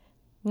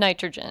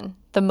Nitrogen,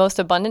 the most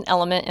abundant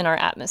element in our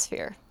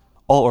atmosphere.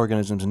 All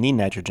organisms need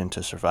nitrogen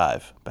to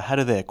survive, but how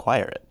do they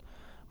acquire it?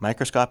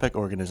 Microscopic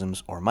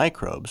organisms, or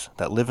microbes,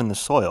 that live in the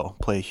soil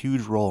play a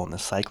huge role in the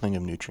cycling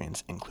of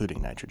nutrients,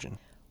 including nitrogen.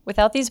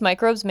 Without these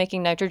microbes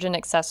making nitrogen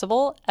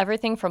accessible,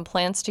 everything from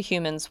plants to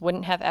humans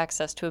wouldn't have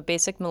access to a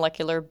basic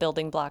molecular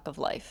building block of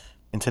life.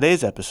 In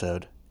today's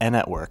episode, and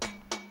at work,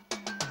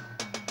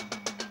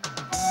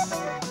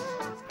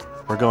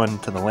 we're going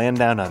to the land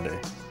down under.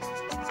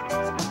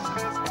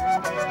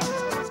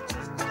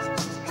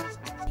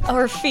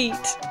 Our feet.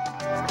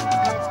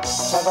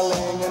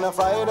 Traveling in a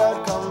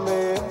fried-out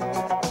Kombi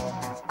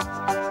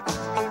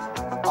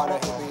on a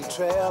hippie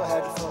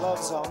trailhead full of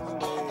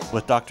zombies.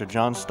 With Dr.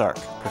 John Stark,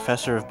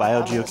 professor of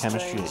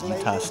biogeochemistry at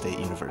Utah State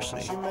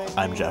University.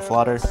 I'm Jeff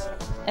Lauder.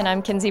 And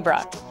I'm Kinsey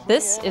Brock.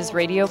 This is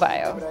Radio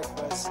Bio.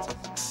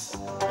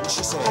 And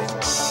she said,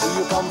 do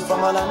you come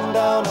from a land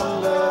down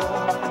under?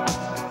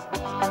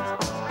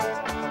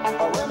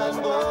 Where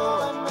women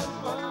glow and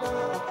men wonder.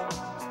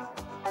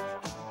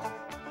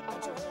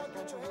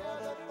 Can't you hear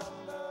the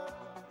thunder?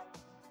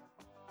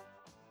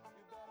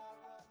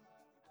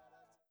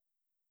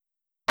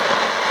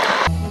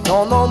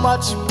 Don't know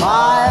much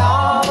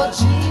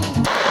biology.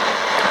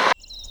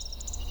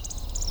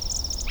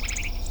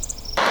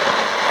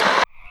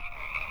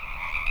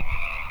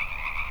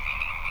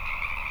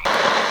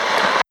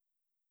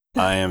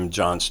 I am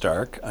John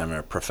Stark. I'm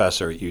a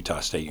professor at Utah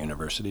State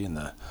University in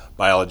the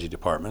biology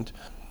department.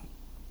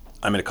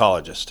 I'm an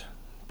ecologist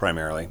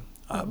primarily,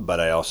 but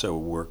I also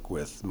work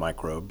with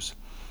microbes,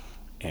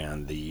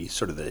 and the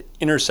sort of the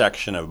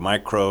intersection of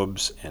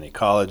microbes and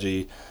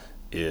ecology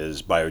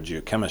is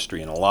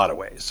biogeochemistry in a lot of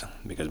ways,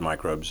 because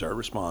microbes are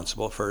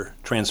responsible for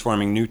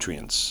transforming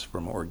nutrients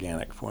from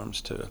organic forms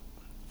to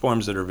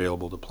forms that are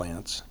available to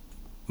plants,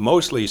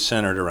 mostly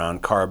centered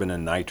around carbon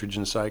and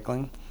nitrogen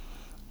cycling.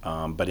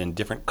 But in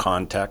different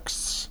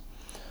contexts,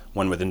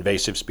 one with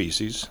invasive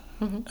species,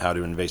 how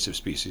do invasive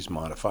species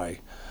modify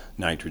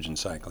nitrogen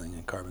cycling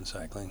and carbon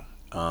cycling,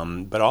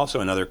 but also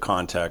in other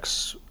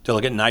contexts to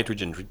look at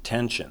nitrogen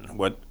retention,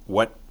 what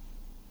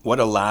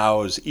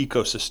allows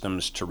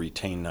ecosystems to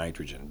retain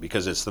nitrogen,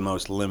 because it's the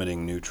most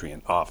limiting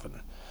nutrient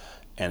often.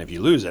 And if you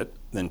lose it,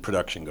 then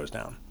production goes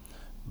down.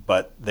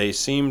 But they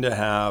seem to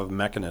have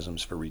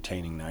mechanisms for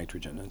retaining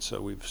nitrogen, and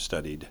so we've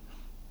studied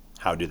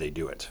how do they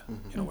do it?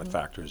 What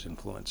factors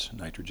influence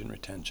nitrogen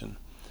retention?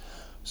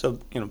 So,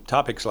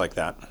 topics like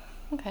that.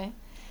 Okay.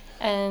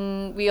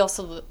 And we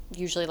also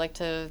usually like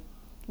to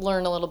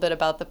learn a little bit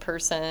about the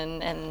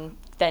person and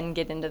then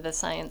get into the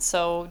science.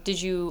 So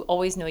did you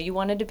always know you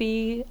wanted to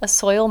be a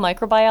soil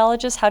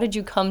microbiologist? How did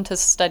you come to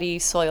study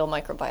soil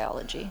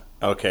microbiology?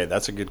 Okay,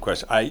 that's a good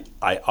question. I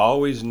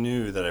always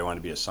knew that I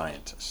wanted to be a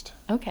scientist.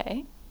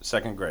 Okay.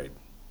 Second grade,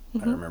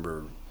 I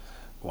remember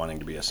wanting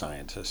to be a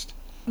scientist.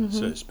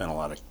 So I spent a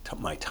lot of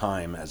my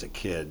time as a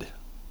kid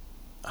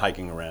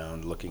hiking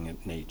around, looking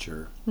at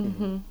nature.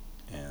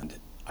 And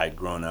I'd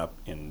grown up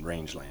in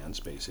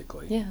rangelands,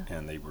 basically. Yeah.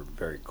 And they were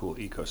very cool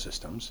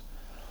ecosystems.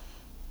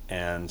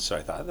 And so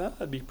I thought,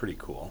 that'd be pretty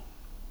cool.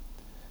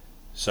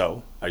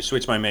 So I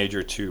switched my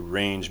major to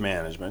range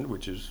management,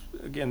 which is,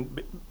 again,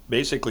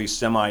 basically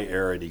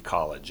semi-arid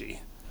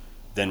ecology.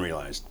 Then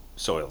realized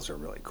soils are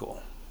really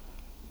cool.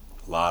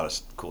 A lot of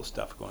cool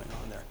stuff going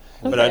on there.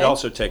 Okay. But I'd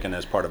also taken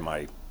as part of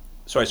my...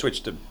 So I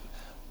switched to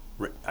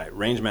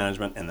range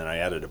management, and then I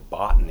added a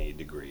botany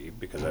degree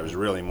because I was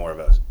really more of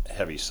a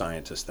heavy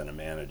scientist than a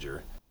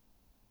manager.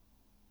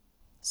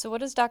 So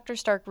what does Dr.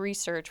 Stark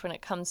research when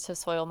it comes to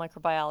soil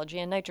microbiology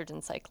and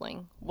nitrogen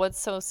cycling? What's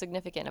so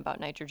significant about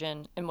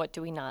nitrogen, and what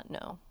do we not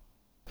know?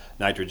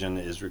 Nitrogen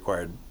is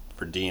required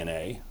for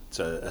DNA. It's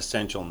an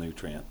essential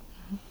nutrient,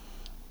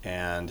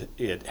 and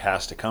it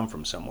has to come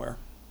from somewhere.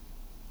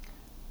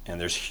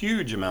 And there's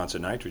huge amounts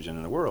of nitrogen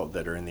in the world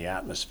that are in the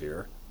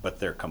atmosphere, but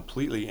they're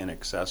completely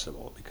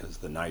inaccessible because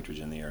the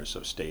nitrogen in the air is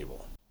so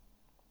stable.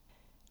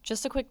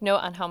 Just a quick note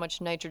on how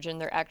much nitrogen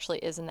there actually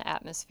is in the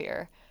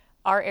atmosphere.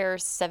 Our air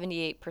is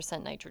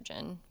 78%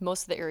 nitrogen.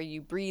 Most of the air you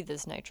breathe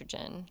is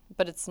nitrogen,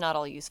 but it's not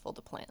all useful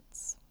to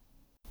plants.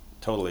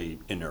 Totally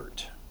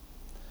inert.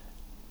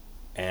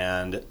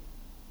 And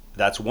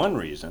that's one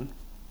reason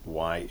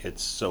why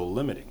it's so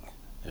limiting,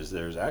 is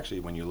there's actually,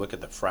 when you look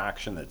at the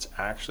fraction that's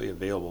actually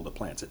available to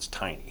plants, it's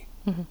tiny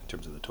in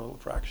terms of the total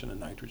fraction of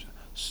nitrogen.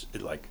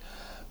 Like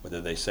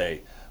whether they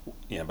say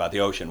about the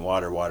ocean,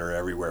 water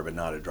everywhere, but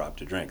not a drop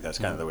to drink. That's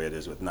kind of the way it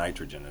is with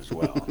nitrogen as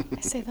well.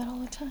 I say that all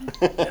the time.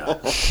 Yeah.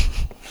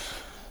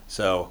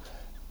 So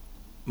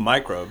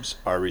microbes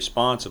are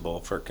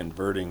responsible for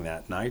converting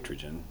that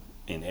nitrogen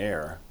in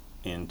air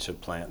into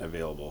plant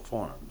available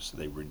forms.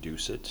 They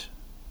reduce it,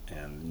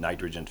 and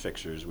nitrogen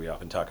fixers, we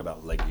often talk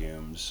about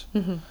legumes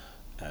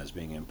as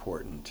being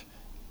important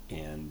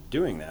in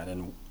doing that.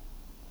 And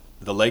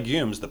the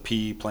legumes, the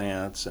pea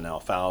plants and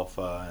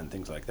alfalfa and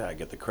things like that,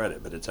 get the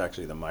credit, but it's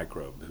actually the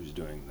microbe who's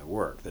doing the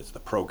work. That's the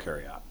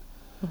prokaryote.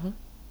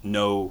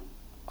 No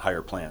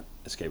higher plant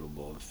is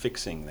capable of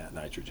fixing that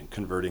nitrogen,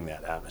 converting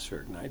that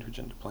atmospheric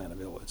nitrogen to plant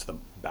available. It's the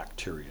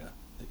bacteria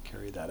that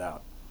carry that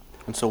out.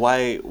 And so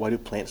why do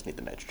plants need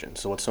the nitrogen?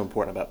 So what's so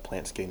important about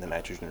plants getting the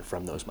nitrogen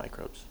from those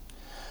microbes?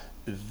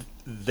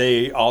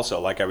 They also,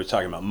 like I was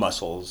talking about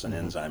muscles and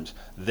enzymes,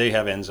 they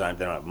have enzymes.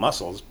 They don't have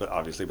muscles, but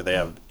they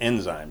have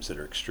enzymes that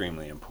are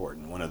extremely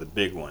important. One of the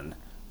big one,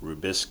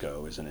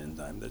 Rubisco, is an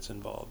enzyme that's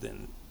involved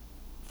in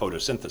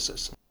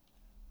photosynthesis.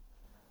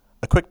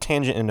 A quick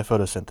tangent into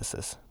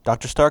photosynthesis.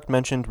 Dr. Stark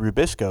mentioned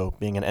Rubisco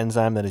being an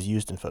enzyme that is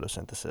used in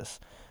photosynthesis.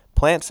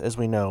 Plants, as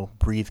we know,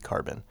 breathe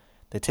carbon.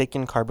 They take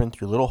in carbon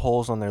through little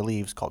holes on their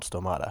leaves called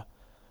stomata.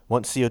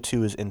 Once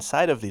CO2 is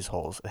inside of these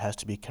holes, it has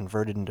to be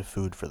converted into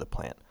food for the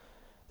plant.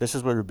 This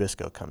is where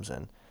Rubisco comes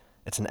in.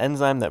 It's an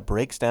enzyme that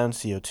breaks down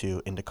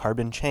CO2 into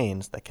carbon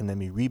chains that can then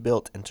be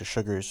rebuilt into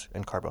sugars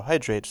and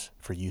carbohydrates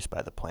for use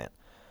by the plant.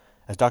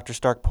 As Dr.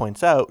 Stark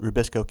points out,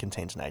 Rubisco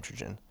contains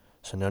nitrogen.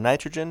 So no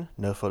nitrogen,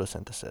 no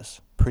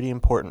photosynthesis. Pretty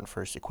important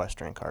for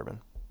sequestering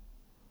carbon.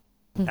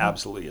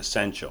 Absolutely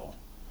essential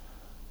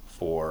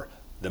for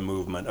the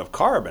movement of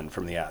carbon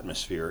from the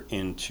atmosphere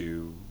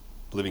into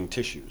living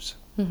tissues.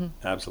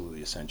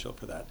 Absolutely essential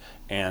for that.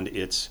 And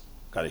it's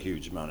got a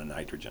huge amount of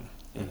nitrogen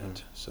in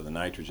it. So the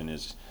nitrogen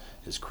is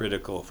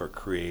critical for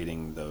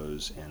creating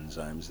those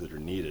enzymes that are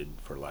needed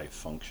for life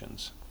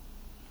functions.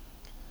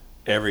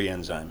 Every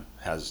enzyme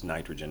has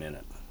nitrogen in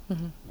it.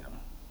 You know.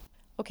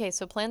 Okay,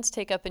 so plants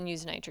take up and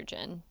use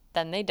nitrogen,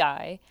 then they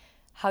die.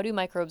 How do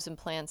microbes and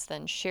plants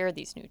then share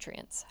these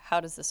nutrients?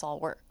 How does this all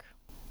work?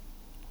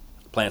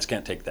 Plants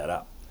can't take that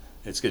up.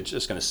 It's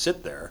just going to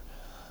sit there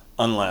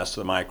unless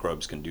the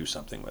microbes can do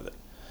something with it.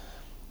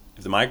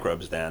 If the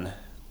microbes then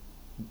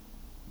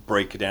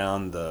break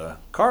down the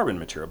carbon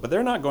material, but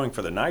they're not going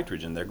for the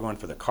nitrogen, they're going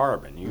for the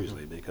carbon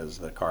usually, because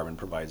the carbon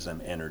provides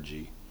them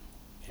energy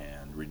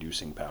and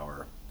reducing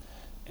power,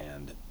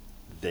 and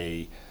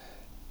they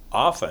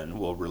often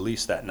will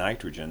release that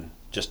nitrogen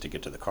just to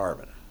get to the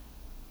carbon.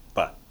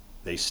 But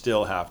they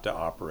still have to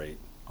operate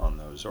on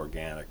those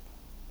organic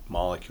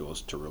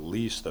molecules to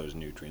release those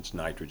nutrients,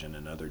 nitrogen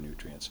and other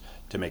nutrients,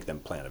 to make them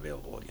plant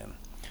available again.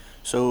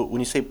 So when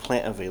you say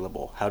plant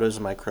available, how does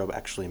a microbe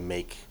actually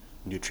make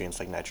nutrients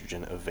like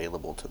nitrogen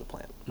available to the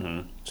plant?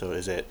 So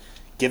is it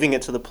giving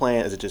it to the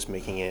plant? Is it just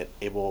making it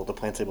the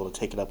plant's able to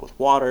take it up with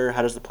water?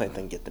 How does the plant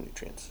then get the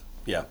nutrients?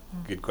 Yeah,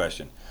 good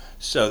question.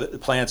 So the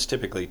plants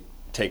typically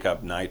take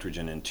up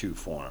nitrogen in two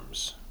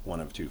forms, one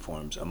of two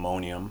forms,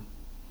 ammonium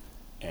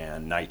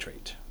and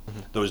nitrate.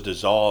 Those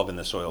dissolve in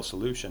the soil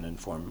solution and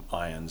form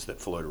ions that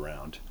float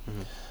around.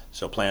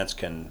 So plants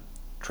can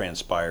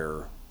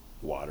transpire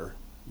water.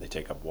 They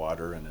take up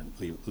water and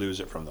then lose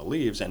it from the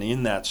leaves, and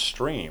in that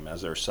stream,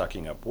 as they're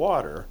sucking up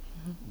water,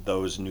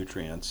 those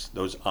nutrients,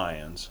 those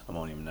ions,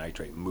 ammonium and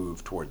nitrate,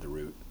 move toward the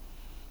root,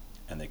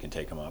 and they can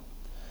take them up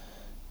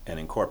and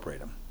incorporate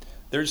them.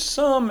 There's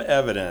some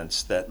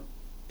evidence that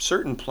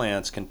certain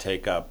plants can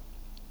take up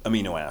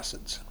amino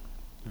acids,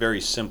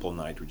 very simple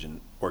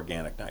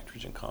organic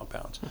nitrogen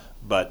compounds,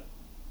 but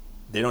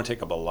they don't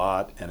take up a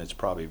lot, and it's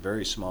probably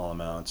very small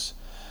amounts.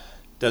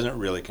 Doesn't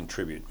really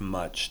contribute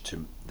much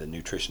to the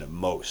nutrition of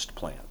most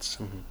plants.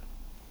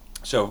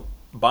 So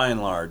by and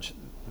large,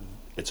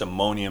 it's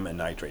ammonium and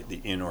nitrate,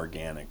 the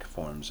inorganic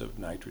forms of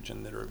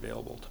nitrogen that are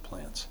available to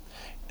plants.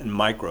 And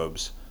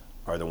microbes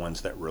are the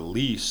ones that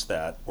release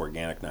that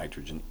organic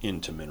nitrogen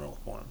into mineral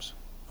forms,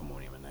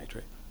 ammonium and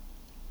nitrate.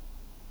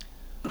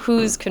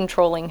 Who's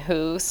controlling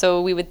who? So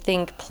we would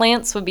think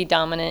plants would be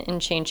dominant in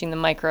changing the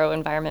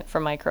microenvironment for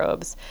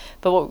microbes,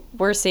 but what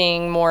we're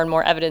seeing more and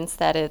more evidence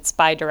that it's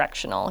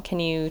bidirectional. Can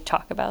you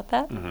talk about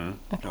that?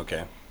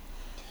 Okay.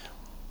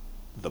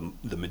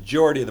 The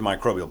majority of the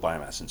microbial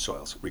biomass in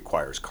soils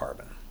requires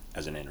carbon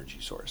as an energy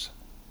source.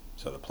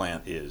 So the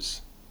plant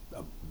is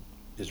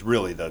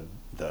really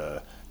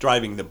the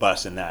driving the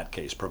bus in that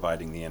case,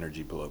 providing the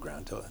energy below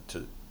ground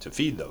to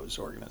feed those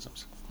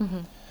organisms.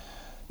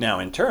 Now,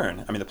 in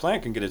turn, the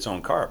plant can get its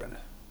own carbon.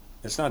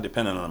 It's not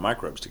dependent on the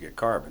microbes to get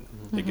carbon.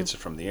 It gets it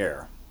from the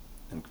air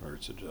and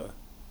converts it to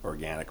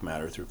organic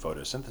matter through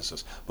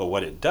photosynthesis. But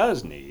what it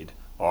does need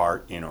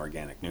are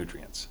inorganic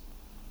nutrients.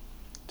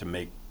 To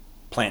make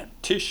plant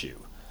tissue,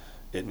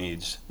 it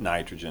needs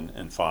nitrogen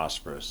and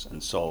phosphorus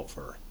and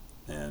sulfur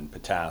and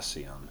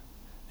potassium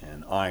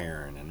and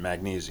iron and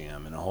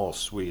magnesium and a whole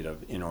suite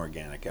of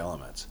inorganic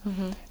elements.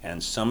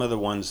 And some of the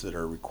ones that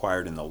are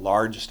required in the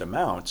largest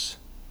amounts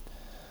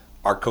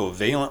are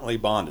covalently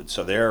bonded.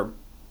 So they're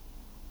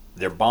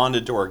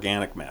bonded to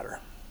organic matter,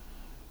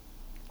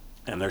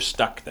 and they're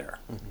stuck there.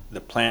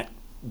 The plant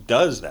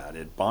does that.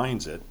 It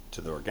binds it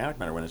to the organic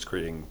matter when it's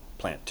creating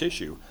plant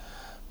tissue,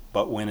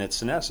 but when it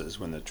senesces,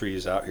 when the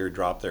trees out here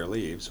drop their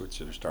leaves, which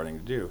they're starting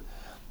to do,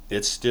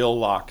 it's still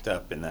locked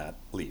up in that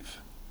leaf.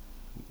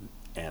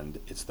 And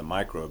it's the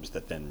microbes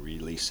that then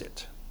release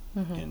it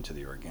into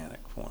the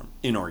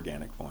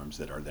inorganic forms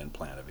that are then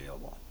plant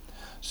available.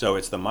 So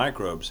it's the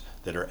microbes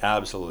that are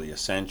absolutely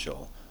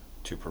essential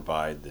to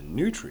provide the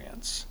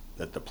nutrients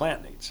that the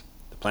plant needs.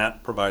 The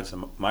plant provides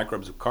the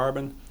microbes with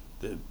carbon,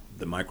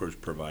 the microbes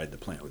provide the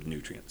plant with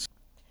nutrients.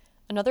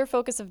 Another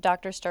focus of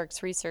Dr.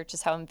 Stark's research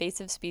is how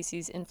invasive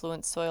species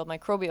influence soil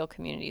microbial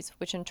communities,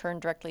 which in turn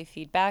directly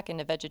feed back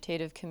into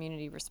vegetative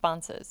community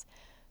responses.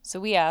 So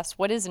we asked,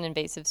 what is an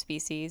invasive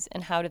species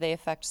and how do they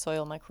affect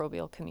soil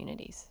microbial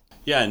communities?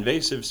 Yeah,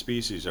 invasive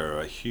species are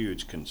a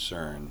huge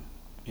concern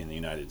in the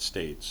United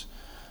States,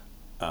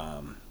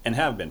 and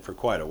have been for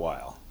quite a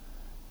while.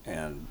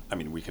 And I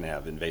mean, we can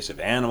have invasive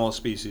animal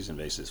species,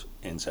 invasive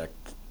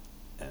insect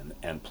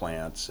and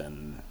plants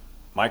and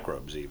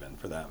microbes even,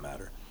 for that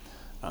matter.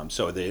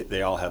 So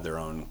they all have their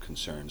own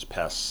concerns,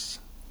 pests,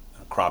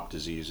 crop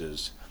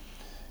diseases.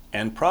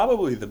 And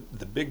probably the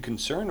big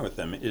concern with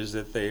them is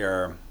that they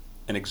are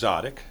an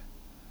exotic.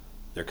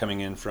 They're coming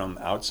in from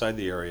outside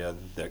the area.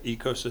 The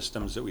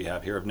ecosystems that we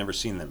have here have never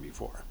seen them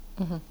before.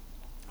 Mm-hmm.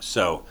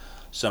 So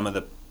some of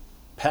the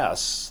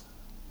pests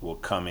will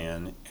come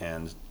in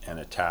and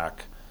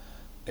attack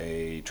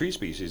a tree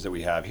species that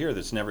we have here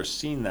that's never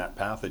seen that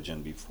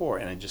pathogen before,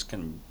 and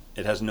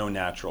it has no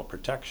natural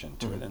protection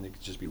to it, and it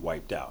could just be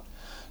wiped out.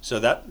 So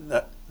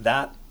that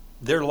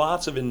there are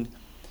lots of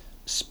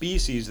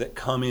species that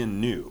come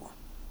in new.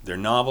 They're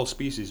novel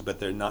species,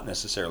 but they're not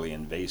necessarily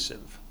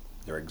invasive.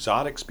 They're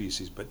exotic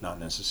species, but not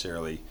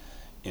necessarily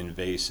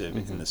invasive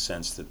in the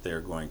sense that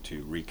they're going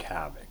to wreak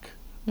havoc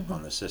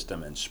on the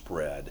system and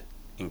spread,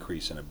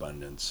 increase in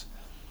abundance.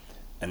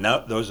 And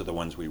those are the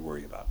ones we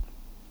worry about.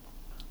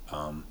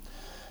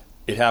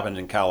 It happened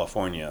in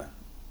California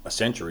a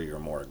century or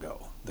more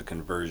ago, the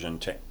conversion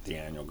to the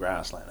annual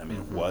grassland. I mean,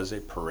 it was a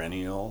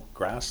perennial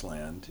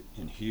grassland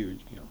in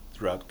huge,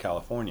 throughout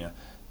California.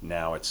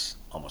 Now it's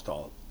almost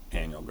all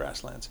annual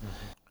grasslands.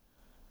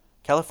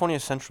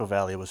 California's Central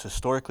Valley was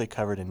historically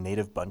covered in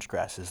native bunch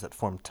grasses that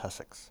formed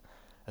tussocks.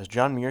 As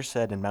John Muir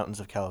said in Mountains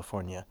of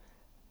California,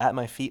 "At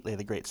my feet lay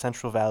the great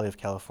Central Valley of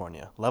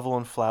California, level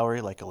and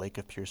flowery like a lake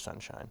of pure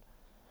sunshine."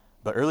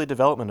 But early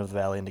development of the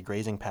valley into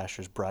grazing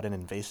pastures brought in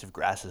invasive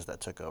grasses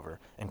that took over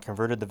and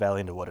converted the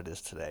valley into what it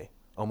is today,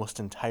 almost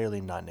entirely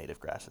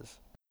non-native grasses.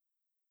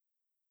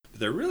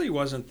 There really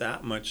wasn't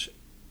that much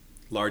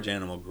large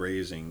animal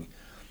grazing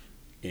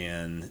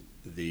in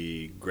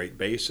the Great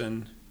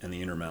Basin and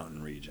the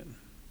Intermountain region,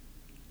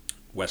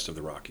 west of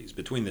the Rockies,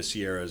 between the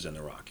Sierras and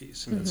the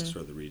Rockies. That's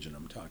sort of the region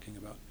I'm talking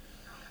about.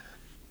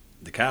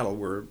 The cattle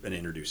were an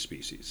introduced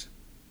species.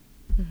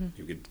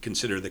 You could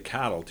consider the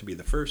cattle to be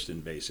the first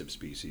invasive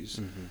species.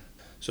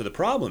 So the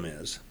problem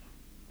is,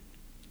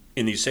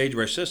 in these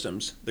sagebrush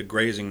systems, the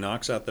grazing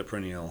knocks out the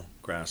perennial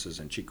grasses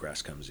and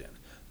cheatgrass comes in.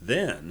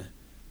 Then,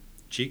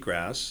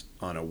 cheatgrass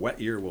on a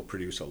wet year will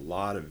produce a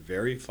lot of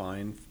very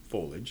fine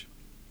foliage.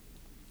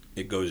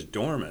 It goes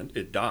dormant,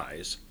 it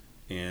dies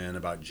in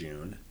about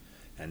June,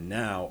 and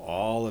now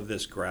all of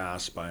this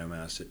grass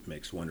biomass, it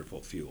makes wonderful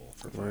fuel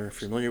for fires. We're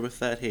familiar with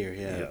that here,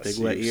 Yes,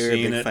 big wet you've year,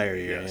 seen big fire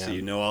year. Yeah, so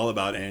you know all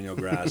about annual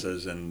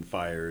grasses and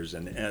fires,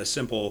 and a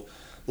simple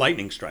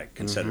lightning strike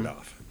can set it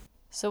off.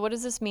 So what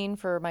does this mean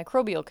for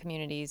microbial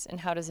communities and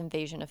how does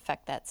invasion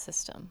affect that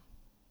system?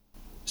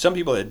 Some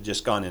people had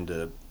just gone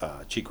into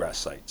cheatgrass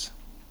sites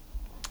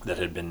that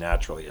had been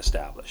naturally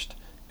established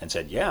and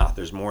said, yeah,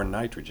 there's more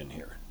nitrogen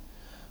here.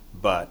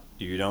 But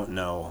you don't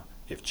know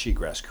if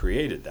cheatgrass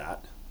created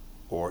that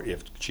or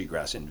if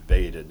cheatgrass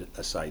invaded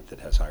a site that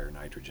has higher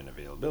nitrogen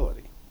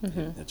availability.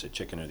 It's a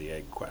chicken or the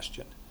egg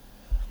question.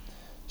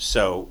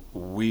 So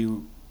we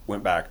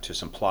went back to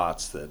some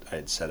plots that I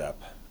had set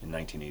up in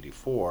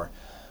 1984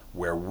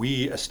 where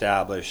we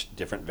established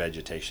different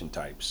vegetation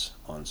types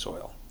on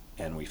soil.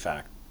 And we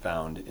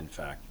found, in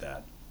fact,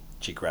 that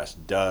cheatgrass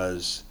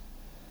does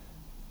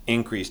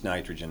increase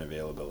nitrogen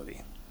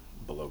availability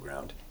below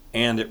ground,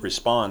 and it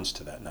responds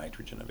to that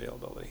nitrogen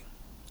availability.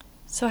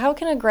 So how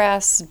can a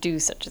grass do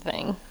such a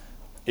thing?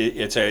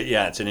 It's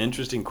an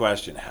interesting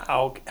question.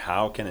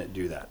 How can it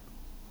do that?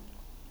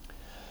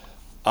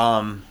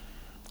 And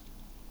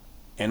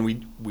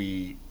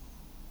we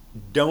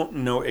don't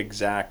know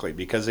exactly,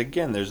 because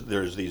again,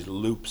 there's these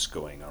loops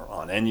going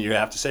on, and you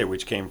have to say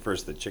which came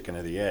first, the chicken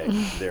or the egg.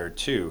 There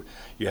too,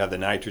 you have the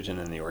nitrogen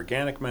in the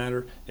organic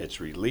matter.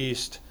 It's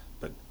released,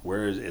 but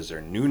is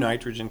there new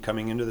nitrogen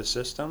coming into the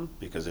system?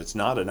 Because it's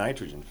not a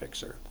nitrogen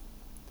fixer.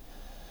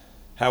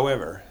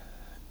 However,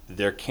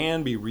 there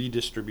can be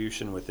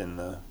redistribution within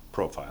the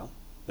profile.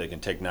 They can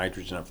take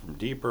nitrogen up from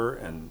deeper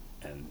and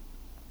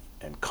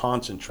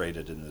concentrate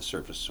it in the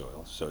surface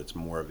soil, so it's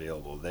more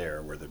available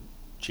there where the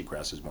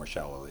cheatgrass is more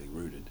shallowly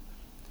rooted.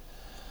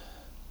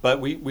 But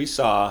we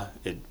saw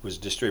it was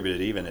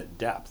distributed even at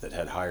depth. It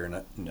had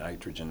higher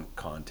nitrogen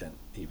content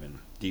even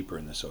deeper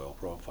in the soil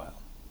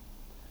profile.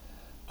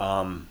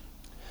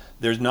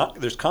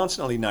 There's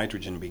constantly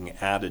nitrogen being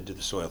added to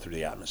the soil through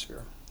the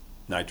atmosphere,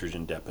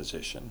 nitrogen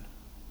deposition,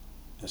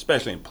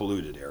 especially in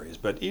polluted areas.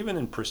 But even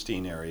in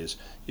pristine areas,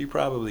 you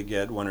probably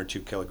get 1 or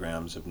 2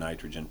 kilograms of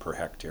nitrogen per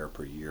hectare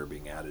per year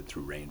being added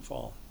through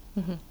rainfall.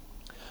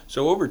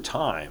 So over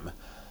time,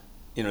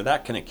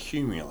 that can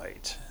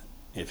accumulate.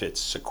 If it's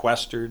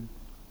sequestered,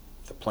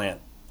 the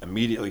plant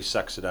immediately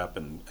sucks it up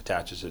and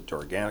attaches it to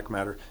organic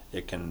matter,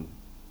 it can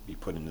be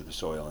put into the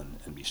soil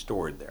and be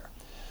stored there.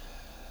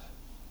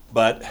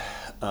 But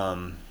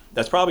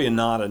That's probably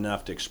not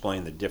enough to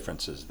explain the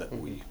differences that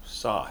we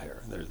saw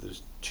here.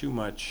 There's too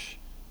much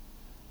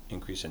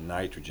increase in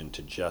nitrogen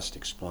to just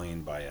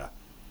explain by a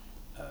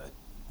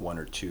 1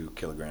 or 2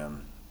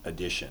 kilogram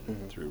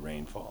addition through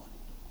rainfall.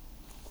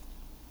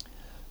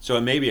 So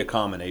it may be a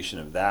combination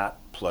of that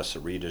plus a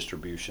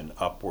redistribution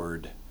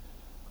upward.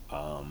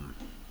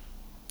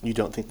 You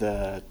don't think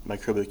the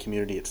microbial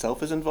community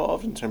itself is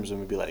involved in terms of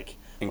maybe like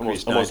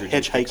Increased almost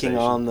nitrogen hitchhiking fixation.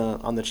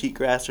 on the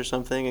cheatgrass or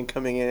something and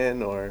coming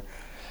in, or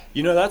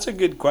You know, that's a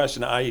good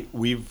question.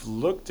 We've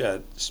looked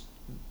at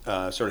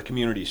sort of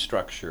community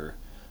structure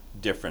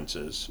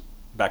differences,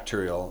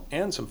 bacterial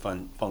and some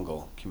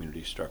fungal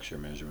community structure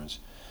measurements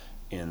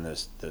in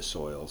the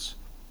soils,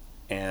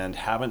 and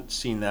haven't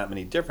seen that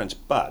many difference.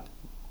 But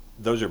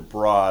those are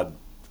broad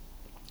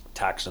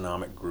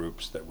taxonomic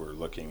groups that we're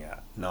looking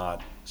at,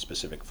 not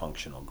specific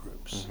functional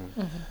groups.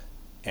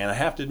 And I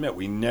have to admit,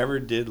 we never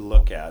did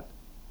look at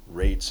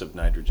rates of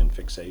nitrogen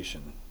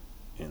fixation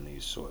in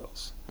these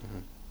soils.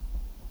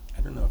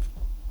 I don't know if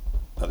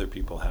other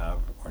people have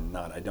or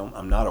not.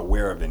 I'm not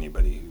aware of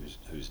anybody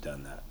who's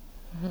done that.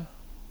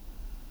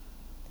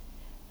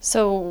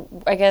 So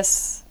I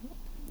guess,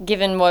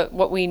 given what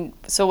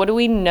do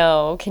we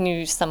know? Can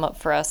you sum up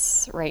for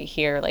us right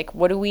here? Like,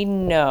 what do we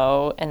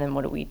know, and then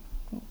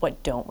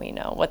what don't we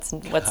know?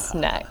 What's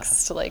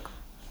next? Like,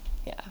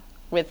 yeah,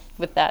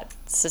 with that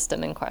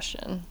system in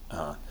question.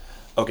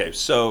 Okay,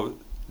 so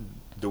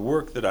the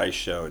work that I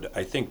showed,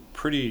 I think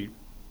pretty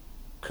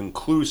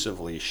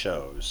conclusively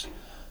shows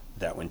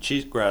that when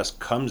cheatgrass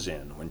comes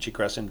in, when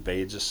cheatgrass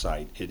invades a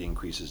site, it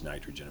increases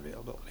nitrogen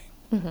availability.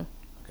 Okay.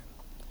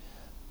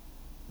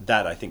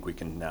 That I think we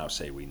can now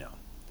say we know.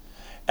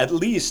 At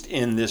least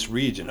in this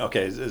region.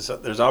 Okay,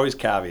 there's always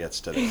caveats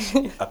to this.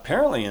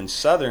 Apparently in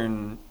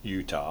southern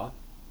Utah,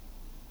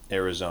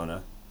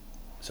 Arizona,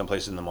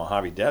 someplace in the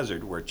Mojave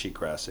Desert where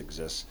cheatgrass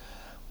exists,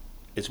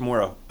 it's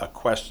more a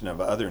question of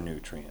other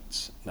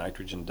nutrients.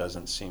 Nitrogen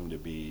doesn't seem to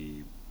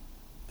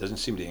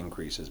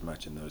increase as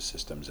much in those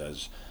systems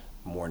as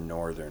more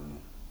northern,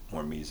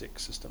 more mesic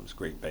systems,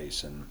 Great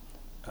Basin,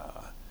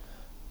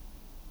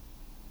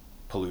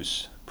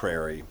 Palouse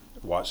Prairie,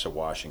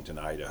 Washington,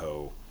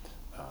 Idaho,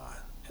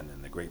 and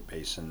then the Great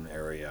Basin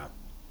area.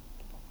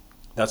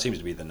 That seems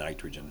to be the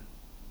nitrogen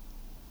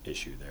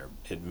issue there.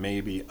 It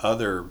may be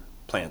other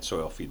plant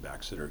soil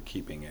feedbacks that are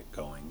keeping it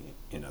going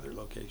in other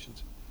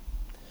locations.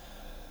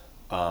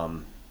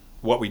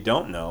 What we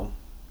don't know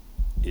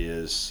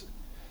is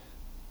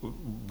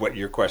what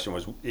your question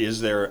was: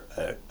 is there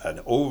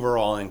an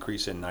overall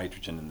increase in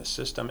nitrogen in the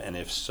system, and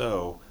if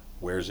so,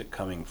 where's it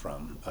coming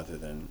from other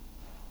than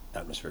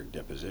atmospheric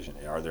deposition?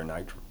 Are there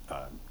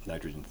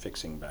nitrogen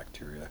fixing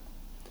bacteria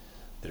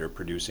that are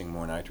producing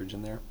more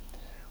nitrogen there?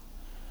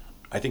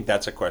 I think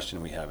that's a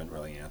question we haven't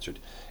really answered.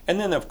 And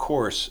then of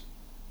course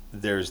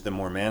there's the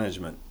more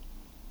management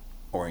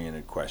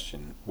oriented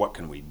question: what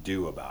can we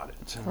do about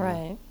it?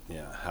 Right.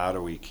 Yeah, how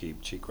do we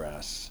keep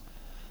cheatgrass,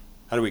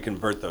 how do we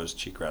convert those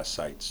cheatgrass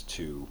sites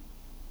to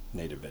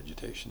native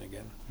vegetation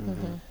again?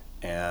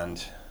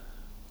 And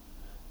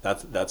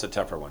that's a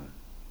tougher one.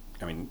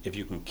 I mean, if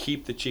you can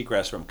keep the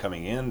cheatgrass from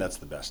coming in, that's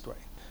the best way.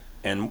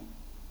 And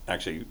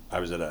actually, I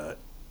was at a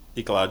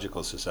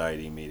Ecological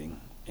Society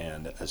meeting,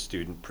 and a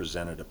student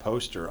presented a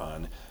poster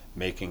on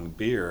making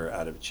beer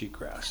out of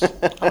cheatgrass,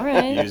 All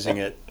right. using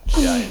it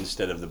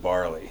instead of the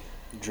barley.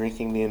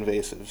 drinking the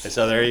invasives.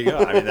 So there you go.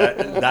 I mean,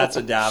 that's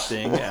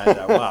adapting,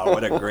 and wow,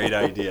 what a great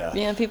idea.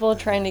 Yeah, people are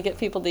trying to get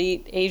people to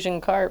eat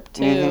Asian carp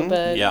too,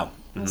 but Yeah.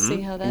 we'll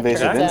see how that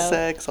Invasive turns out.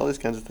 insects, all these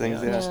kinds of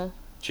things. Yeah. Yeah.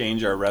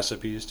 Change our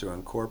recipes to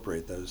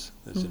incorporate those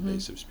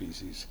invasive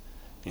species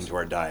into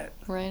our diet.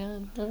 Right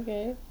on.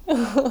 Okay.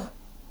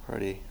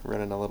 Already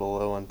running a little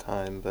low on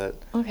time, but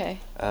Okay.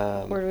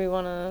 Where do we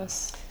want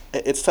to?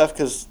 it's tough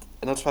because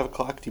I know it's 5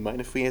 o'clock. Do you mind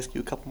if we ask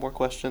you a couple more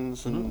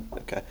questions? And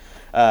okay,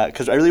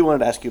 because I really wanted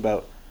to ask you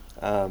about.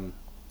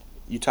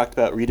 You talked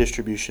about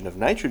redistribution of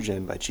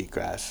nitrogen by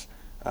cheatgrass,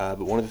 but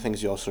one of the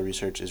things you also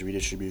research is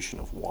redistribution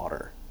of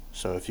water.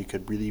 So if you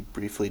could really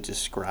briefly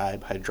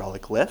describe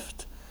hydraulic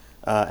lift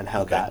and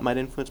how that might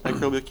influence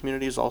microbial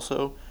communities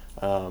also.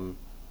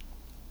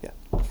 Yeah.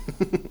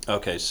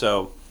 Okay,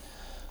 so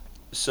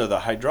the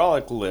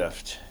hydraulic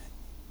lift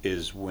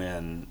is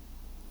when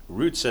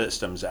root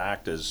systems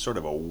act as sort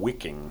of a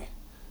wicking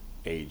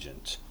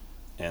agent,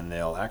 and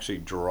they'll actually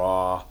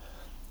draw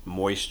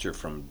moisture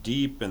from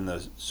deep in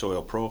the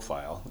soil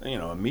profile,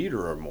 a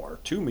meter or more,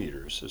 2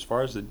 meters,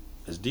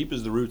 as deep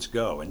as the roots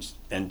go,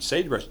 and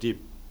sagebrush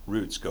deep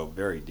roots go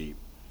very deep.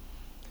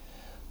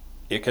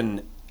 It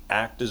can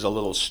act as a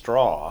little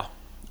straw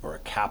or a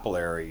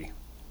capillary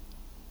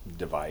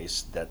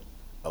device that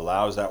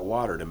allows that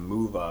water to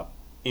move up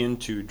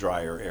into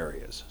drier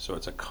areas. So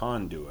it's a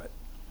conduit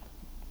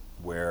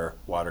where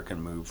water can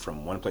move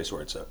from one place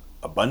where it's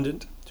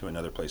abundant to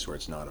another place where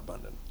it's not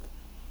abundant.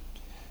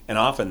 And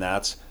often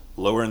that's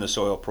lower in the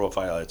soil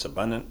profile, it's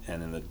abundant,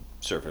 and in the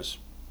surface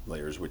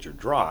layers, which are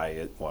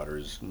dry, water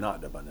is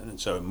not abundant. And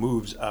so it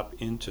moves up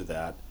into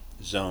that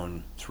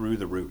zone through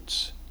the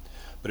roots.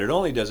 But it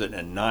only does it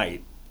at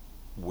night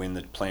when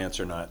the plants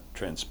are not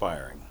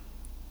transpiring.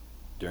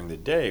 During the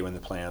day, when the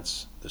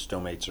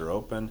stomates are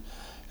open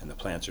and the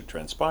plants are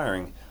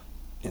transpiring,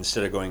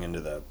 instead of going into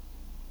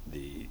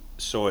the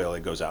soil,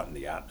 it goes out in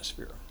the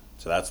atmosphere.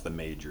 So that's the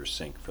major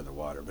sink for the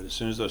water. But as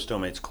soon as those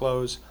stomates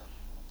close,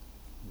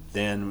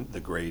 then the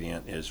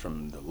gradient is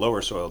from the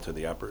lower soil to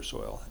the upper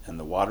soil, and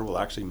the water will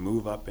actually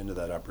move up into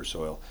that upper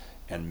soil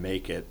and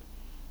make it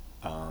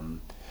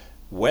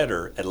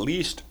wetter, at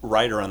least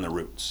right around the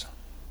roots.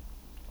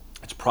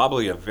 It's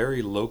probably a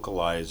very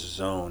localized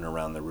zone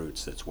around the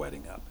roots that's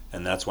wetting up,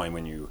 and that's why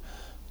when you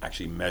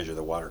actually measure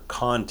the water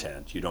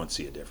content, you don't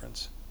see a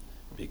difference,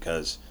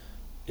 because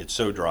it's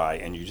so dry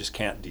and you just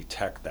can't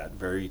detect that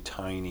very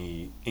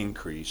tiny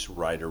increase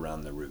right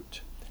around the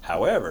root.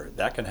 However,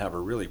 that can have a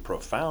really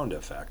profound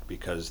effect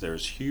because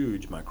there's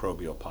huge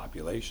microbial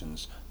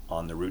populations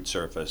on the root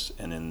surface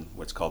and in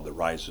what's called the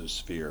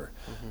rhizosphere,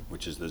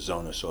 which is the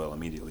zone of soil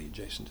immediately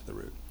adjacent to the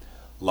root.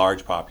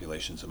 Large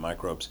populations of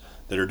microbes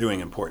that are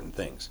doing important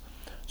things.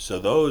 So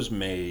those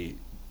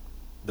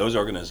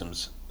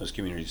organisms, those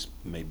communities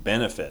may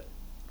benefit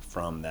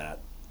from that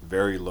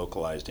very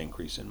localized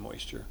increase in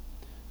moisture,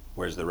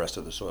 whereas the rest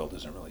of the soil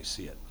doesn't really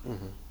see it.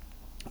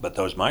 But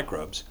those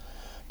microbes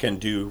can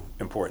do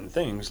important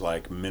things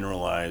like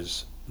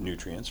mineralize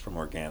nutrients from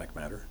organic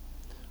matter,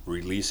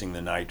 releasing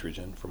the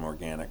nitrogen from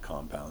organic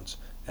compounds,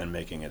 and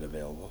making it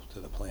available to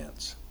the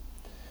plants.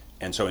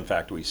 And so in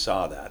fact we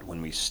saw that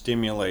when we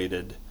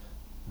stimulated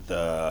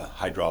the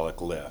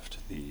hydraulic lift,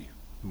 the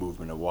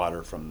movement of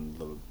water from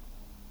the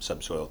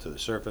subsoil to the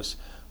surface,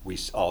 we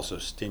also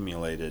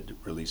stimulated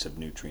release of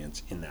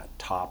nutrients in that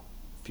top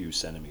few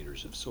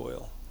centimeters of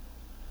soil.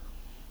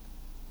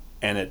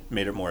 And it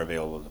made it more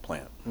available to the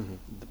plant.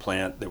 The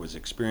plant that was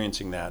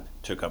experiencing that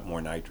took up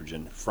more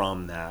nitrogen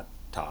from that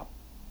top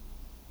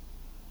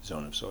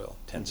zone of soil,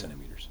 10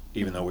 centimeters.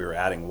 Even though we were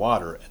adding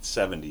water at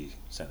 70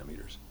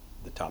 centimeters,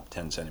 the top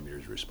 10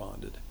 centimeters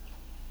responded.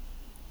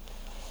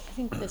 I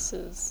think this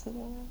is.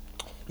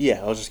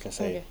 Yeah, I was just going to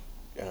say,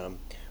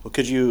 well,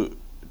 could you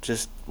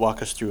just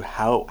walk us through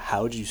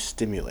how do you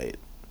stimulate?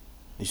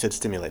 You said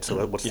stimulate,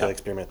 so what's the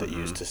experiment that you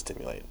used to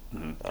stimulate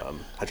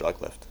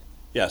hydraulic lift?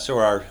 Yeah, so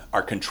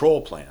our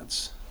control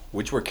plants,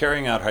 which were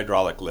carrying out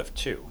hydraulic lift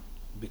too,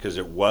 because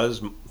it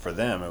was, for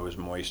them, it was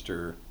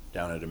moisture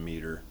down at a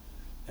meter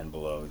and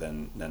below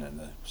than in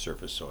the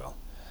surface soil.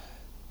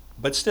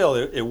 But still,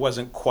 it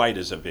wasn't quite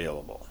as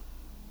available.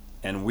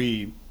 And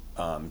we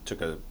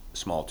took a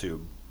small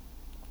tube,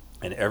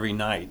 and every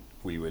night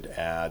we would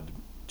add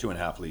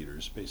 2.5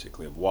 liters,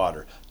 basically, of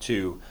water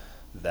to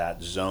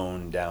that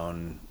zone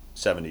down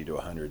 70 to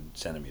 100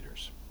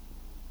 centimeters.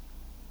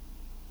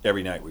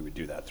 Every night we would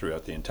do that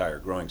throughout the entire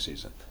growing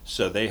season.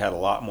 So they had a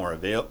lot more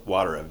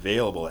water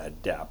available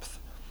at depth,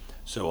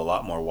 so a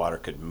lot more water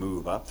could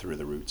move up through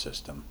the root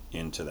system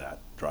into that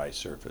dry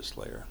surface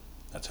layer.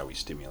 That's how we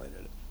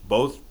stimulated it.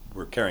 Both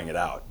were carrying it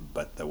out,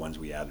 but the ones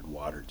we added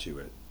water to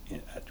it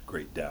at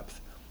great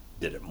depth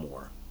did it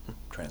more,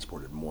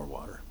 transported more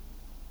water.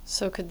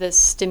 So could this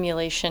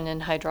stimulation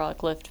and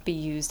hydraulic lift be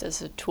used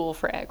as a tool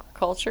for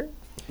agriculture?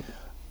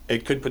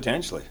 It could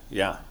potentially,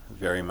 yeah,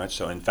 very much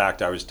so. In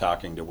fact, I was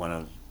talking to one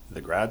of the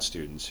grad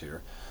students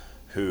here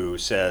who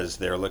says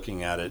they're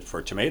looking at it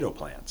for tomato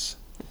plants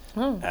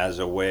as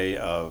a way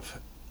of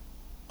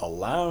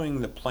allowing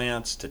the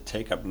plants to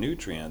take up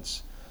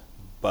nutrients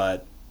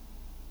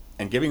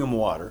and giving them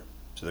water.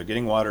 So they're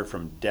getting water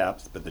from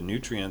depth, but the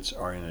nutrients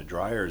are in a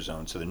drier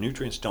zone, so the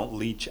nutrients don't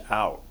leach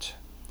out.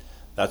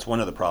 That's one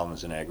of the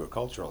problems in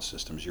agricultural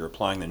systems. You're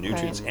applying the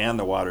nutrients and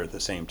the water at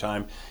the same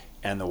time,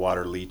 and the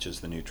water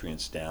leaches the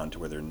nutrients down to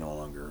where they're no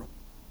longer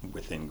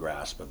within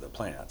grasp of the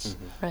plants.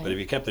 Right. But if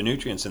you kept the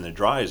nutrients in the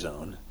dry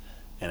zone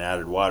and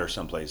added water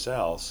someplace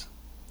else,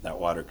 that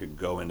water could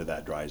go into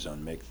that dry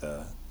zone, make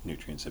the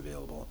nutrients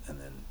available, and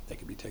then they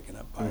could be taken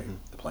up by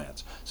the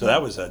plants. So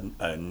that was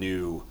a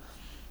new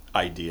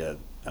idea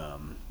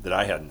that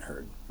I hadn't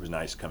heard. It was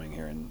nice coming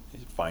here and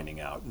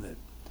finding out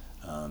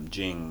that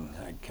Jing,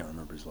 I can't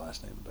remember his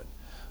last name, but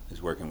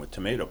is working with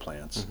tomato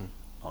plants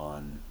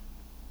on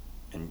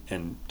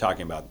and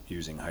talking about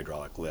using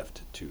hydraulic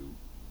lift to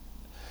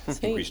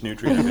increase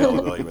nutrient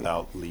availability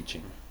without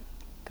leaching.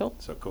 Cool.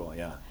 So cool,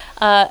 yeah.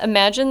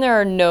 Imagine there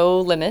are no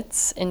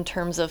limits in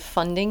terms of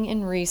funding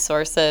and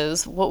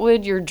resources. What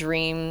would your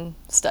dream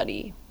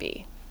study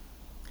be?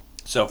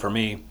 So for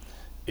me,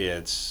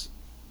 it's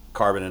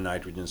carbon and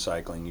nitrogen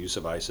cycling, use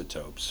of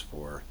isotopes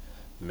for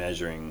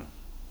measuring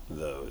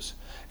those.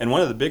 And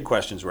one of the big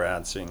questions we're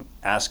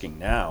asking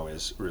now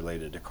is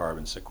related to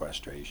carbon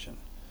sequestration.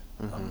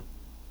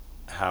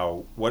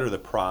 What are the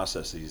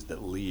processes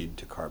that lead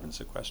to carbon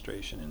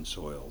sequestration in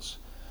soils?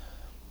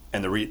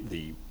 And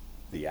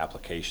the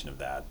application of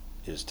that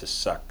is to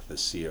suck the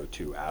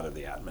CO2 out of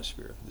the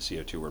atmosphere. The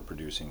CO2 we're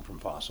producing from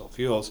fossil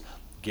fuels,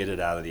 get it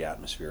out of the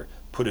atmosphere,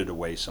 put it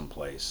away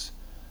someplace,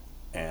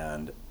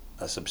 and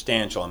a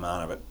substantial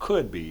amount of it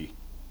could be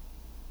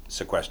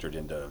sequestered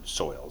into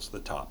soils, the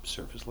top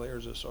surface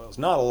layers of soils.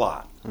 Not a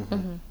lot.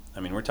 I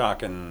mean, we're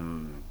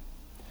talking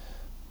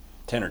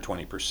 10 or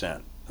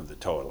 20% of the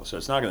total. So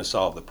it's not going to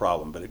solve the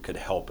problem, but it could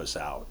help us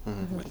out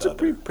with It's a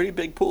other. pretty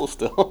big pool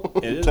still.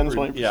 It is 10,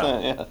 pretty- 20%, yeah.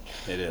 yeah.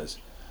 It is.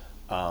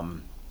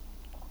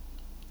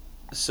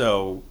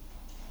 So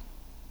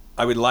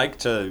I would like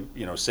to,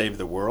 save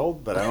the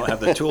world, but I don't have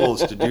the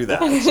tools to do that.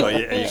 So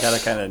you got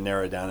to kind of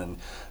narrow it down. And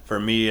for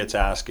me, it's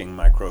asking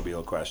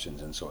microbial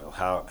questions in soil.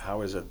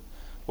 How is it?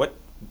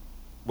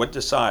 What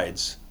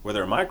decides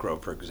whether a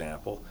microbe, for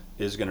example,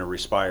 is going to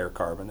respire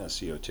carbon as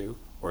CO2,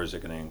 or is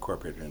it going to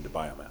incorporate it into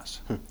biomass?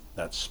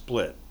 That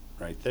split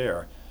right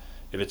there.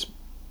 If it's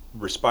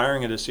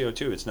respiring it as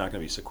CO2, it's not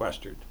going to be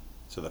sequestered.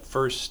 So the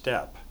first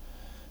step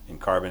in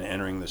carbon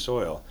entering the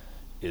soil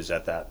is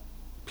at that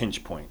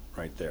pinch point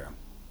right there.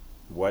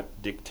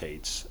 What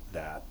dictates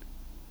that?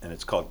 And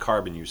it's called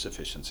carbon use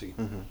efficiency.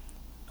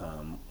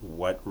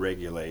 What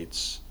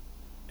regulates,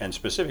 and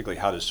specifically,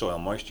 how does soil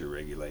moisture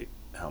regulate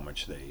how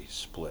much they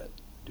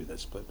do that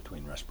split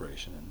between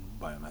respiration and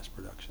biomass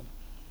production?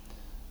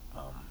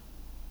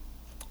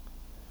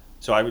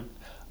 So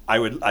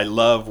I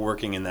love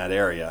working in that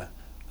area.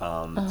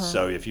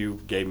 So if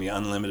you gave me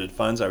unlimited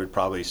funds, I would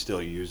probably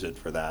still use it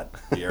for that.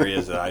 The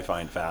areas that I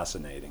find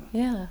fascinating.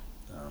 Yeah.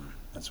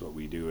 That's what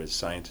we do as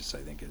scientists,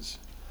 I think, is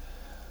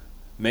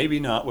maybe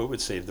not what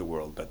would save the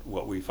world, but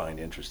what we find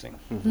interesting.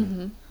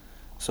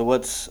 So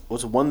what's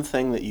one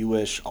thing that you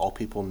wish all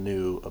people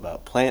knew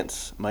about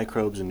plants,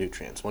 microbes, and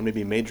nutrients? One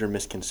maybe major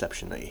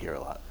misconception that you hear a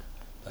lot.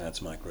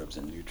 Plants, microbes,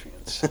 and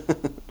nutrients.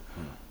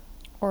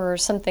 Or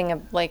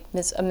something like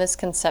a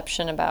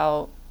misconception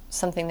about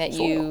something that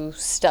Soil. you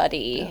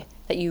study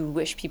that you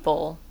wish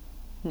people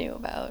knew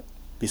about.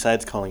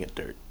 Besides calling it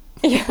dirt.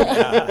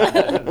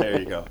 There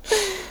you go.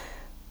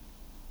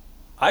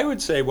 I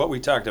would say what we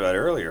talked about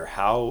earlier,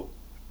 how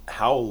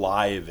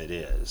live it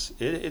is.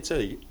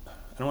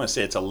 I don't want to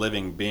say it's a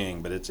living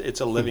being, but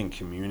it's a living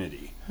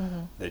community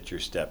that you're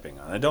stepping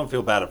on. I don't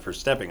feel bad for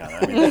stepping on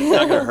it. I mean, it's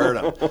not going to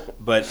hurt them,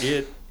 but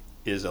it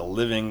is a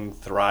living,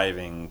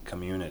 thriving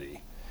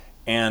community,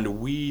 and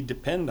we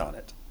depend on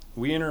it.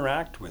 We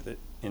interact with it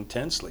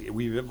intensely.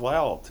 We've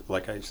evolved,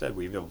 like I said,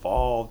 with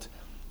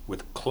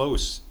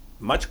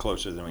much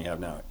closer than we have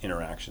now,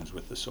 interactions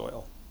with the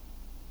soil.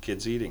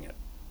 Kids eating it.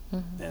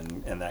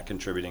 And that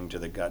contributing to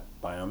the gut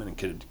biome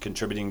and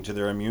contributing to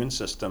their immune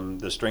system,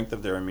 the strength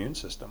of their immune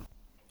system.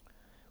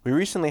 We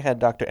recently had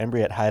Dr.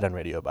 Embriette Hyde on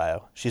Radio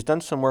Bio. She's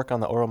done some work on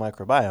the oral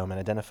microbiome and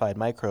identified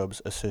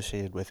microbes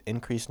associated with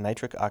increased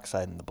nitric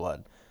oxide in the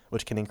blood,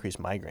 which can increase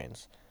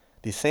migraines.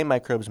 These same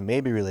microbes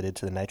may be related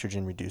to the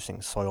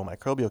nitrogen-reducing soil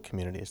microbial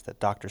communities that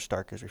Dr.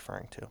 Stark is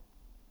referring to.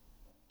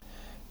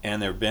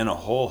 And there have been a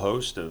whole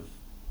host of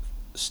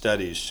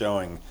studies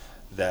showing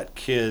that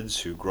kids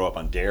who grow up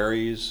on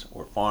dairies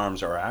or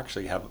farms are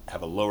actually have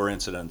a lower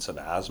incidence of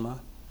asthma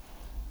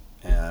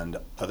and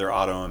other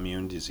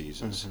autoimmune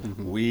diseases.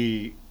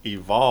 We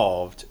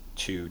evolved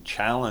to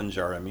challenge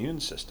our immune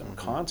system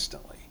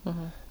constantly.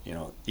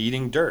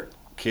 Eating dirt.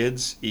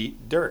 Kids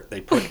eat dirt. They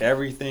put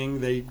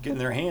everything they get in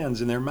their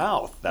hands in their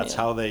mouth. That's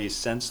how they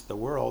sense the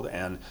world,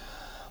 and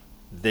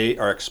they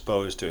are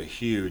exposed to a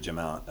huge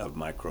amount of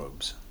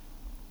microbes.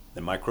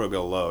 The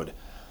microbial load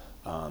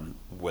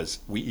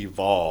we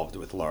evolved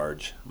with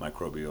large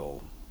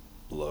microbial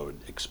load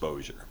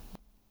exposure.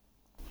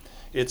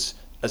 It's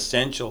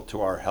essential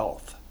to our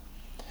health.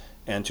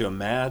 And to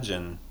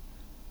imagine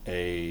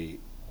a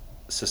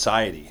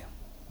society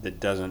that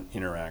doesn't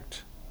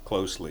interact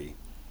closely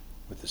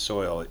with the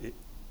soil,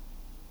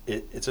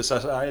 it's a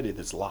society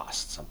that's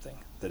lost something,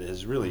 that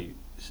has really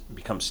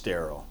become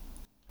sterile.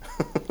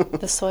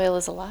 The soil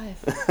is alive.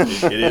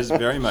 It is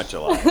very much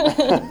alive,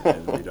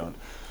 and we don't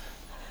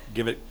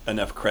give it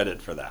enough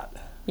credit for that.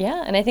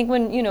 Yeah, and I think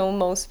when,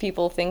 most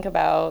people think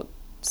about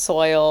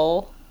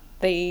soil,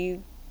 they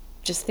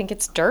just think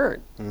it's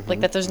dirt,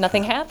 like that there's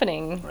nothing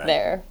happening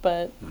there.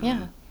 But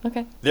yeah,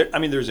 okay.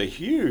 There's a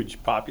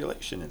huge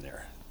population in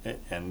there,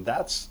 and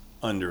that's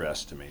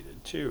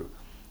underestimated too.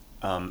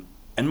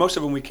 And most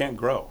of them we can't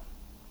grow.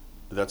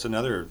 That's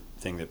another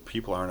thing that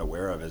people aren't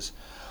aware of is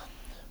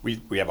we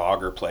have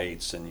auger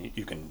plates, and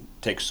you can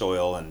take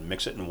soil and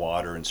mix it in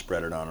water and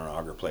spread it on an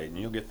auger plate, and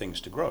you'll get things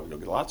to grow. You'll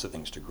get lots of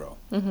things to grow.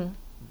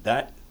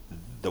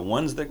 The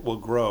ones that will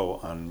grow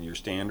on your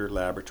standard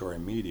laboratory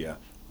media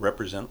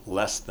represent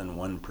less than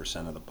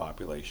 1% of the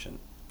population.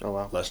 Oh,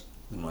 wow. Less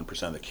than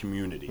 1% of the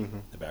community,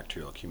 the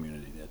bacterial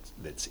community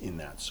that's in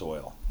that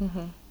soil.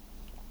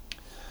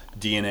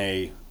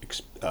 DNA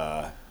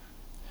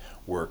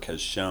work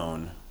has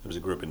shown, there was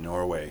a group in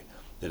Norway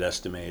that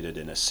estimated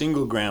in a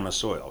single gram of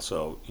soil,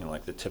 so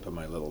like the tip of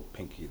my little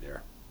pinky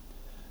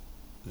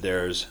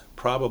there's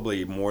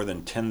probably more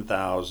than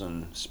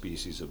 10,000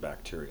 species of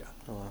bacteria.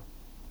 Oh, wow.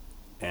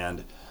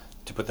 And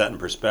to put that in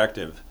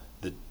perspective,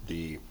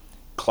 the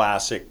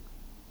classic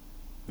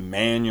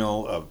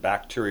manual of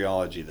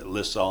bacteriology that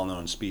lists all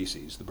known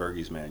species, the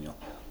Burgess manual,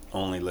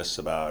 only lists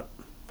about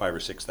 5,000 or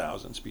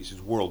 6,000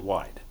 species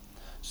worldwide.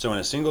 So in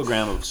a single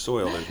gram of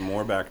soil, there's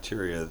more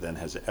bacteria than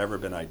has ever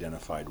been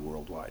identified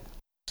worldwide.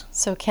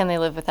 So can they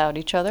live without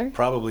each other?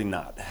 Probably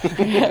not.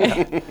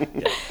 Yeah.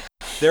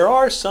 There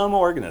are some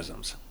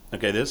organisms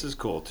Okay, this is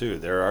cool too.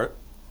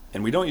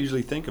 And we don't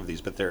usually think of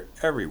these, but they're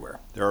everywhere.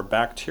 There are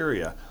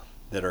bacteria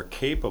that are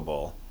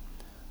capable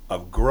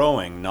of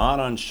growing not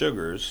on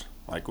sugars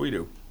like we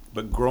do,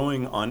 but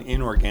growing on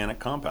inorganic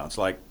compounds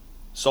like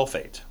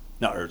sulfate.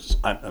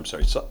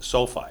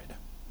 Sulfide.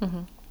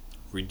 Mm-hmm.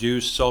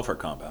 Reduced sulfur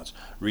compounds,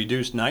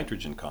 reduced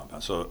nitrogen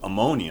compounds. So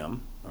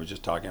ammonium, I was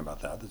just talking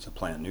about that, that's a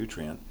plant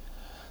nutrient.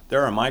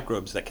 There are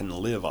microbes that can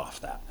live off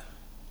that.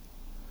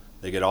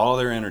 They get all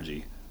their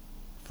energy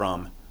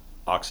from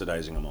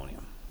oxidizing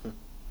ammonium.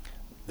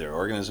 There are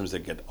organisms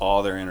that get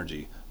all their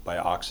energy by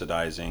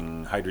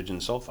oxidizing hydrogen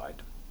sulfide.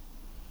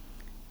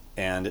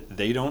 And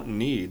they don't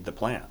need the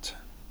plant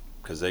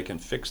because they can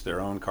fix their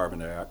own carbon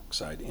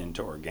dioxide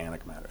into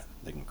organic matter.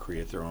 They can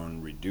create their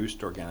own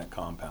reduced organic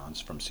compounds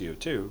from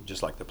CO2,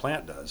 just like the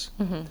plant does,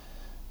 Mm-hmm.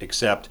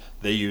 except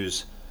they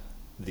use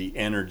the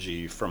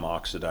energy from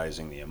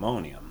oxidizing the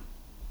ammonium.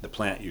 The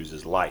plant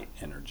uses light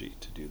energy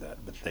to do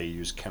that, but they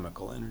use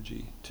chemical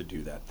energy to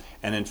do that.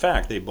 And in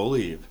fact, they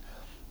believe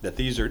that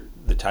these are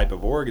the type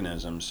of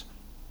organisms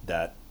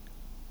that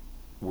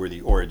were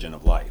the origin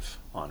of life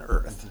on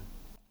Earth.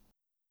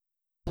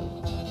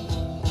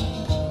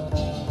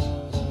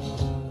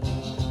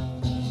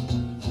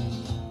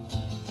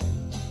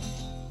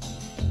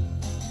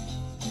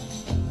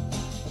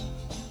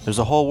 There's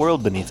a whole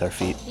world beneath our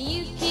feet.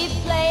 You keep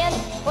playing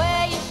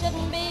where you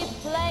shouldn't be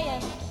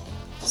playing,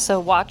 So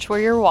watch where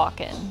you're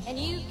walking. and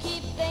you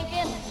keep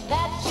thinking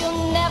that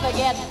you'll never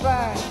get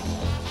burned.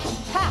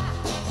 Ha!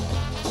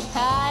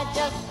 I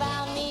just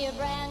found me a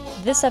brand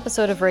new. This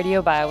episode of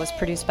Radio Bio was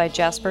produced by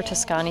Jasper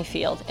Toscani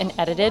Field and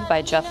edited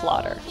by Jeff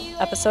Lauder.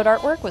 Episode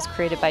artwork was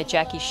created by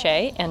Jackie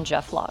Shea and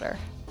Jeff Lauder.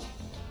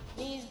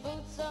 These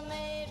boots are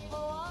made for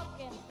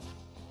walking,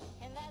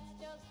 and that's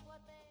just what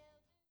they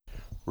are.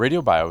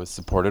 Radio Bio is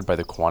supported by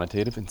the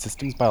Quantitative and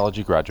Systems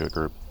Biology Graduate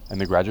Group and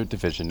the Graduate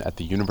Division at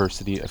the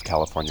University of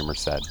California,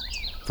 Merced.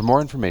 For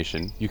more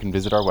information, you can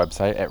visit our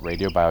website at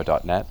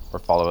radiobio.net or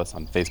follow us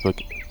on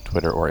Facebook,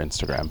 Twitter, or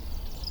Instagram.